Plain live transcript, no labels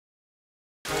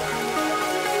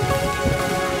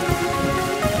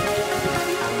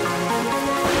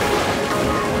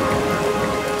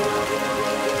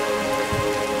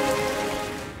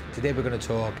Today we're going to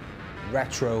talk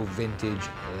retro vintage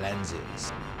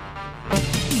lenses.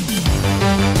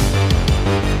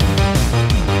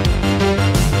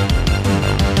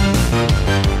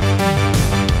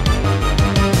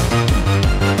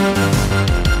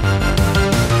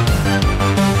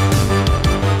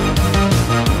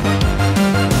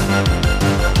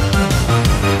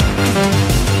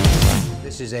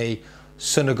 This is a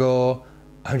Sunagor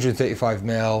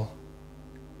 135mm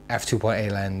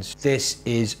F2.8 lens. This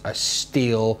is a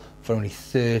steal for only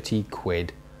 30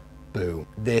 quid. Boom.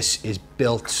 This is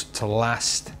built to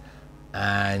last,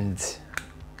 and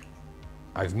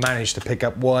I've managed to pick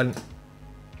up a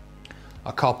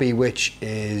copy which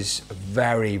is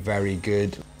very, very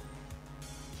good.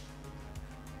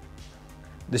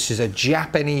 This is a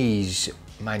Japanese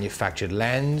manufactured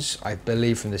lens, I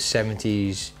believe from the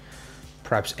 70s,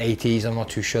 perhaps 80s, I'm not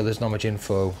too sure. There's not much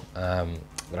info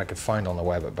that I could find on the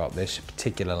web about this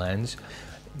particular lens.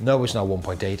 No, it's not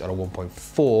 1.8 or a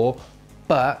 1.4,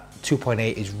 but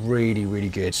 2.8 is really, really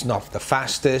good. It's not the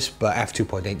fastest, but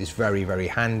f2.8 is very, very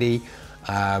handy.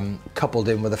 Coupled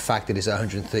in with the fact that it's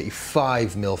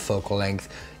 135mm focal length,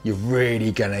 you're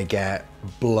really gonna get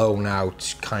blown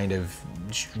out, kind of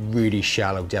really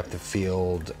shallow depth of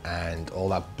field and all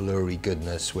that blurry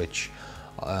goodness, which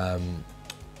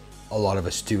a lot of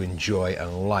us do enjoy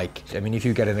and like. I mean, if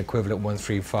you get an equivalent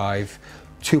 135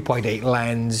 2.8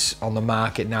 lens on the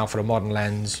market now for a modern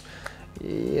lens,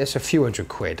 it's a few hundred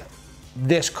quid.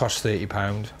 This costs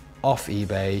 £30 off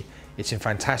eBay. It's in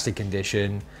fantastic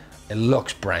condition. It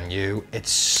looks brand new.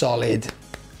 It's solid.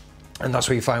 And that's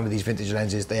what you find with these vintage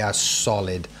lenses. They are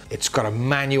solid. It's got a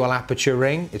manual aperture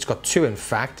ring. It's got two, in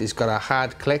fact. It's got a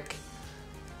hard click,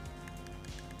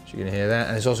 so you can hear that.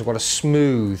 And it's also got a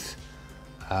smooth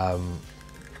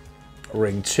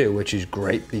ring too, which is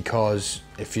great because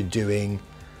if you're doing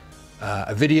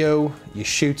a video, you're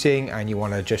shooting and you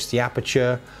want to adjust the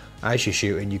aperture as you're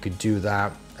shooting, you could do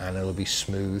that and it'll be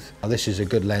smooth. Now, this is a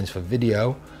good lens for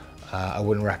video. I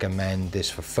wouldn't recommend this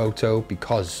for photo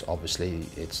because obviously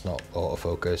it's not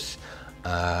autofocus.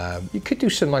 You could do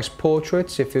some nice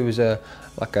portraits if it was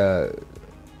like a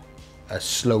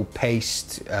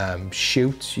slow-paced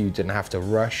shoot. You didn't have to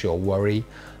rush or worry.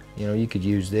 You know, you could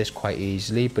use this quite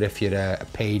easily, but if you're a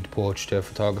paid portrait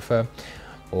photographer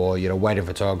or you're a wedding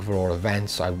photographer or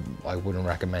events, I wouldn't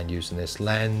recommend using this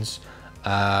lens.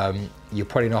 You're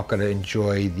probably not going to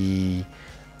enjoy the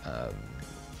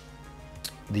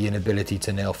inability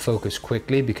to nail focus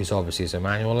quickly because obviously it's a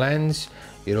manual lens.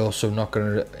 You're also not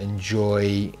going to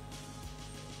enjoy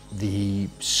the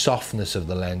softness of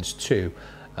the lens too.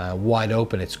 Wide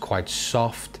open, it's quite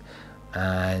soft,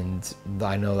 and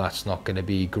I know that's not going to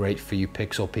be great for you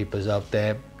pixel peepers out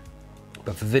there,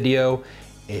 but for video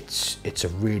it's a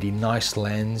really nice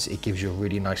lens. It gives you a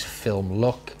really nice film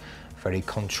look, very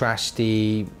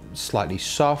contrasty, slightly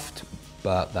soft,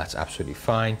 but that's absolutely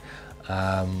fine.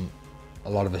 A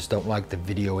lot of us don't like the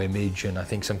video image, and I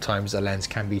think sometimes the lens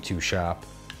can be too sharp.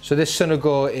 So this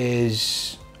Sunagor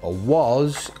is, or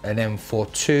was, an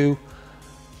M42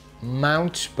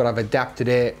 mount, but I've adapted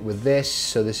it with this.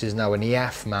 So this is now an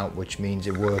EF mount, which means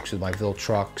it works with my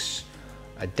Viltrox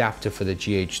adapter for the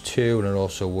GH2, and it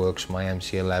also works with my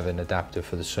MC11 adapter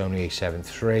for the Sony a7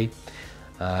 III.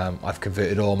 I've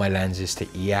converted all my lenses to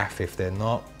EF if they're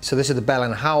not. So this is the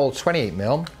Bell Howell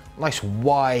 28mm, nice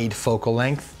wide focal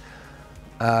length.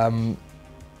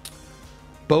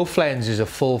 Both lenses are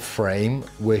full frame,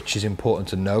 which is important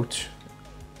to note,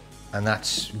 and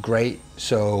that's great.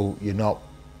 So you're not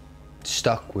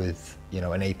stuck with, you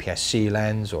know, an APS-C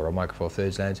lens or a Micro Four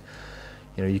Thirds lens.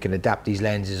 You know, you can adapt these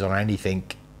lenses on anything.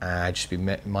 Just be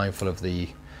mindful of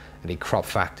any crop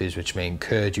factors which may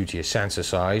incur due to your sensor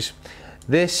size.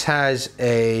 This has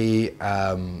a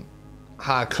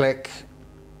hard click.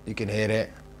 You can hear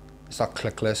it. It's not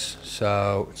clickless,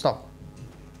 so it's not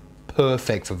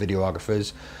perfect for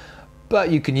videographers, but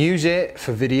you can use it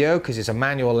for video because it's a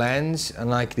manual lens, and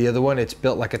like the other one, it's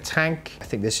built like a tank. I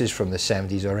think this is from the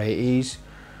 70s or 80s.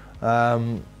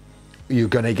 You're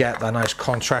gonna get that nice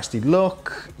contrasty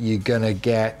look. You're gonna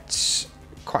get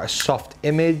quite a soft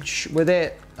image with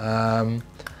it,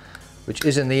 which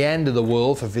isn't the end of the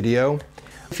world for video.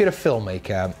 If you're a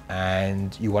filmmaker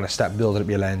and you want to start building up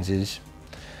your lenses,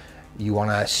 you want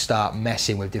to start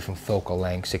messing with different focal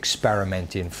lengths,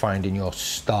 experimenting, finding your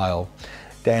style,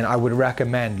 then I would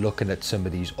recommend looking at some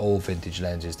of these old vintage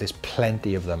lenses. There's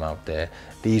plenty of them out there.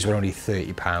 These were only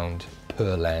 £30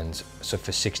 per lens, so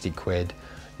for 60 quid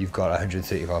you've got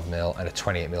 135mm and a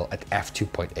 28mm at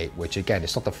f2.8, which again,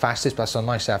 it's not the fastest, but it's a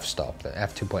nice f-stop. At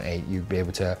f2.8, you'd be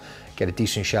able to get a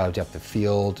decent shallow depth of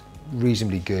field,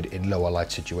 reasonably good in lower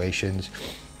light situations.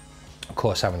 Of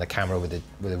course, having the camera with a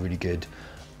really good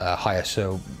high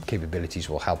ISO capabilities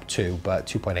will help too, but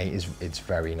 2.8 it's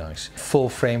very nice. Full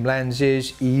frame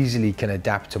lenses easily can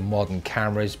adapt to modern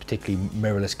cameras, particularly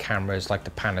mirrorless cameras like the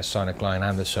Panasonic line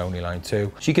and the Sony line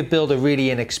too. So you could build a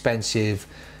really inexpensive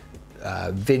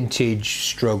vintage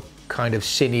stroke kind of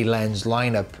cine lens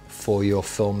lineup for your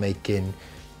filmmaking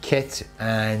kit,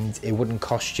 and it wouldn't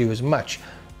cost you as much.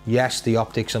 Yes, the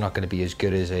optics are not going to be as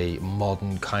good as a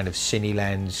modern kind of cine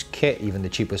lens kit, even the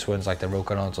cheapest ones like the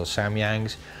Rokinons or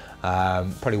Samyangs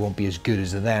probably won't be as good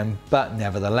as them, but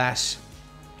nevertheless,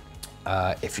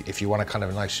 if you want a kind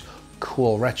of a nice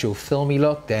cool retro filmy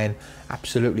look, then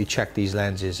absolutely check these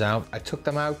lenses out. I took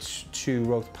them out to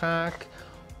Roath Park,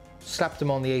 slapped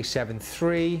them on the A7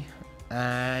 III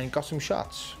and got some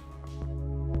shots.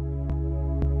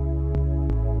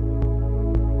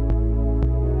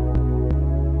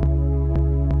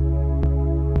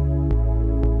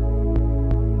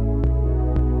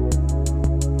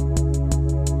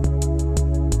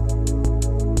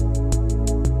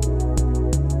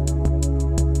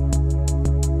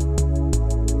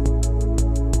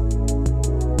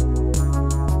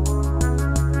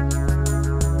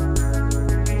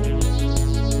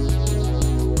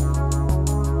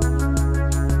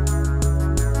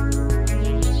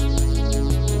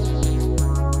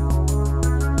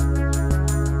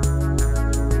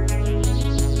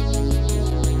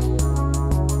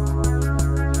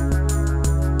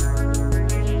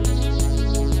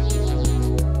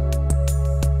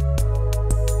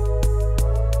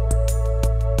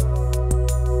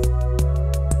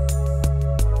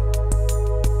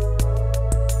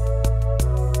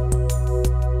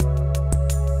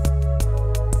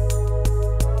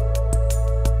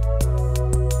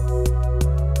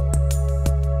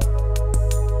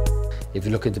 If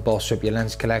you're looking to bolster up your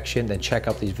lens collection, then check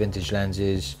out these vintage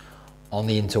lenses on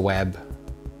the interweb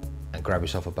and grab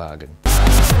yourself a bargain.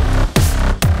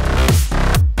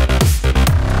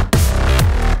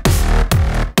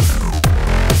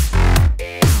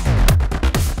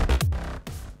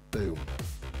 Boom.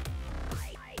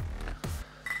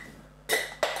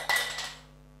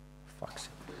 Fuck's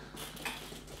sake.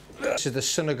 This is the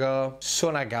Sunagor